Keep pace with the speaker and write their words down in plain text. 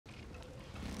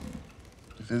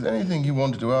there's anything you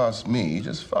wanted to ask me,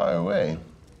 just fire away.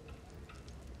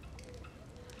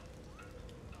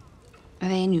 Are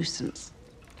they a nuisance?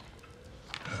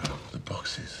 Oh, the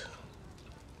boxes.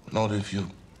 Not if you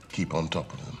keep on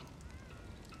top of them.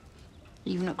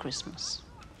 Even at Christmas?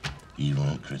 Even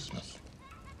at Christmas.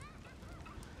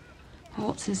 Well,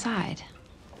 what's inside?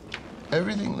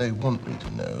 Everything they want me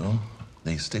to know,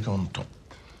 they stick on top.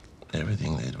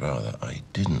 Everything they'd rather I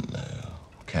didn't know,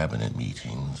 cabinet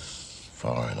meetings,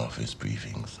 foreign office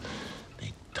briefings,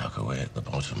 they tuck away at the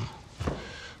bottom.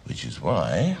 Which is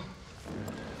why,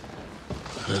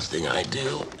 the first thing I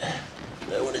do,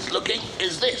 no one is looking,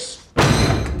 is this.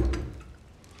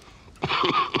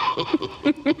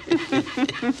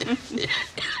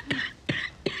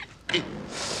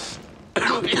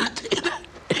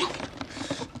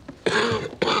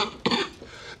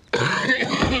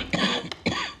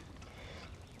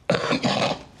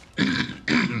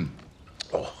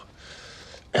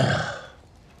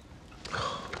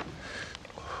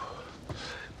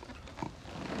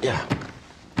 Yeah.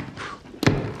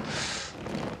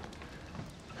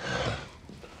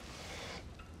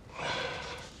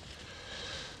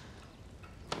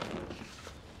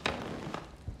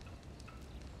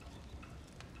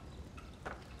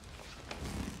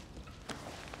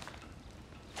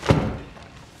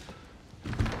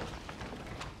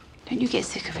 Don't you get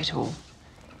sick of it all?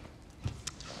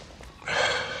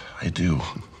 I do.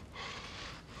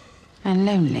 And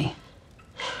lonely?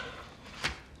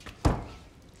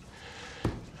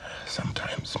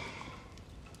 Sometimes.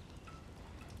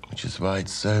 Which is why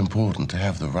it's so important to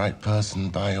have the right person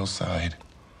by your side.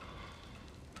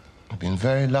 I've been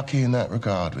very lucky in that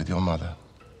regard with your mother.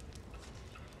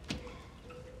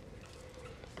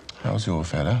 How's your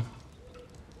fella?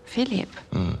 Philip?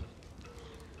 Hmm.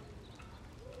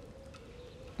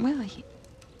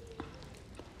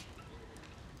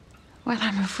 Well,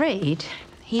 I'm afraid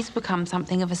he's become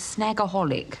something of a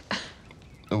snagaholic.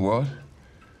 A what?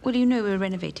 Well, you know we're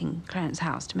renovating Clarence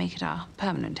House to make it our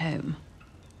permanent home.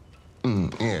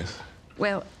 Yes.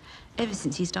 Well, ever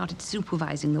since he started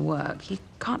supervising the work, he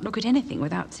can't look at anything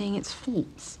without seeing its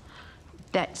faults.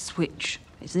 That switch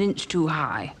is an inch too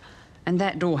high, and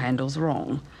that door handle's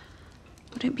wrong.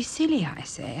 Well, don't be silly, I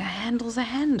say. A handle's a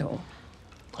handle.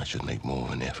 I should make more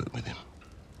of an effort with him.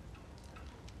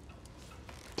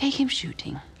 Take him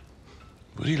shooting.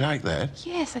 Would he like that?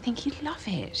 Yes, I think he'd love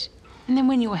it. And then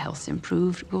when your health's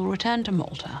improved, we'll return to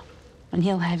Malta, and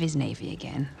he'll have his navy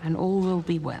again, and all will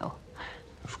be well.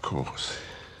 Of course.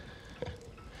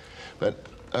 But,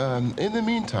 in the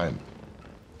meantime,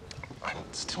 I'm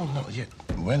still not yet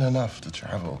well enough to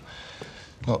travel.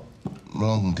 Not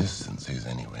long distances,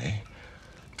 anyway.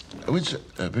 Which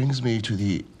brings me to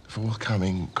the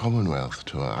forthcoming Commonwealth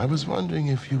tour. I was wondering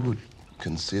if you would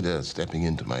consider stepping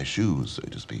into my shoes, so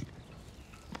to speak.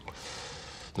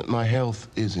 That my health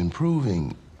is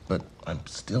improving, but I'm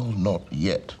still not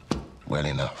yet well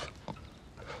enough.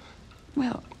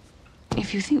 Well,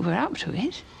 if you think we're up to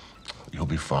it. You'll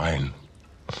be fine.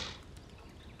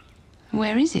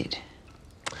 Where is it?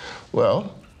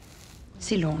 Well?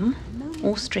 Ceylon,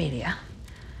 Australia,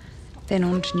 then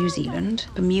on to New Zealand,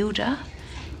 Bermuda,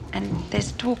 and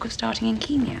there's talk of starting in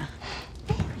Kenya.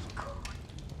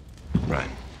 Right.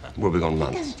 We'll be gone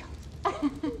months.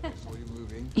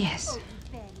 Yes.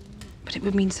 But it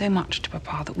would mean so much to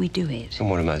Papa that we do it. And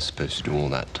what am I supposed to do all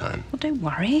that time? Well, don't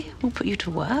worry. We'll put you to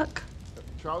work.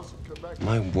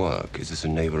 My work is as a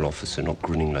naval officer, not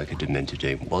grinning like a demented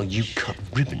ape while you cut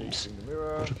ribbons.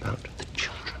 What about the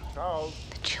children?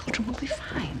 The children will be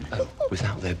fine. Oh,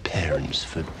 without their parents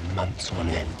for months on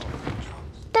end.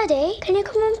 Daddy, can you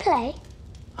come and play?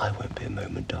 I won't be a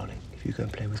moment, darling. If you go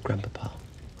and play with Grandpapa,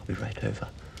 I'll be right over.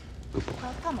 Good boy.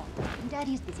 Well, come on.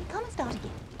 Daddy's busy. Come and start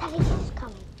again. Daddy's just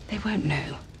coming. They won't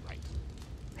know.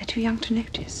 They're too young to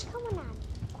notice. Come on, Anne.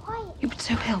 Quiet. It would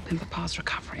so help in Papa's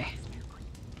recovery.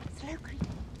 Slow creep.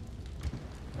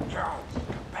 Charles, come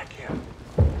back here.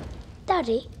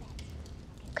 Daddy,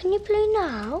 can you play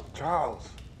now? Charles.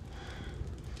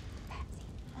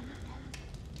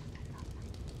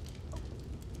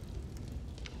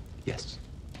 Yes.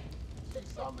 See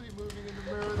somebody moving in the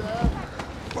mirror there?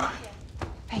 What?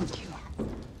 Thank you.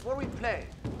 What are we playing?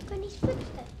 Granny's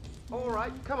footsteps. All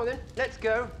right, come on then, let's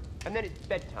go. And then it's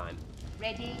bedtime.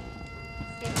 Ready?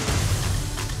 Steady.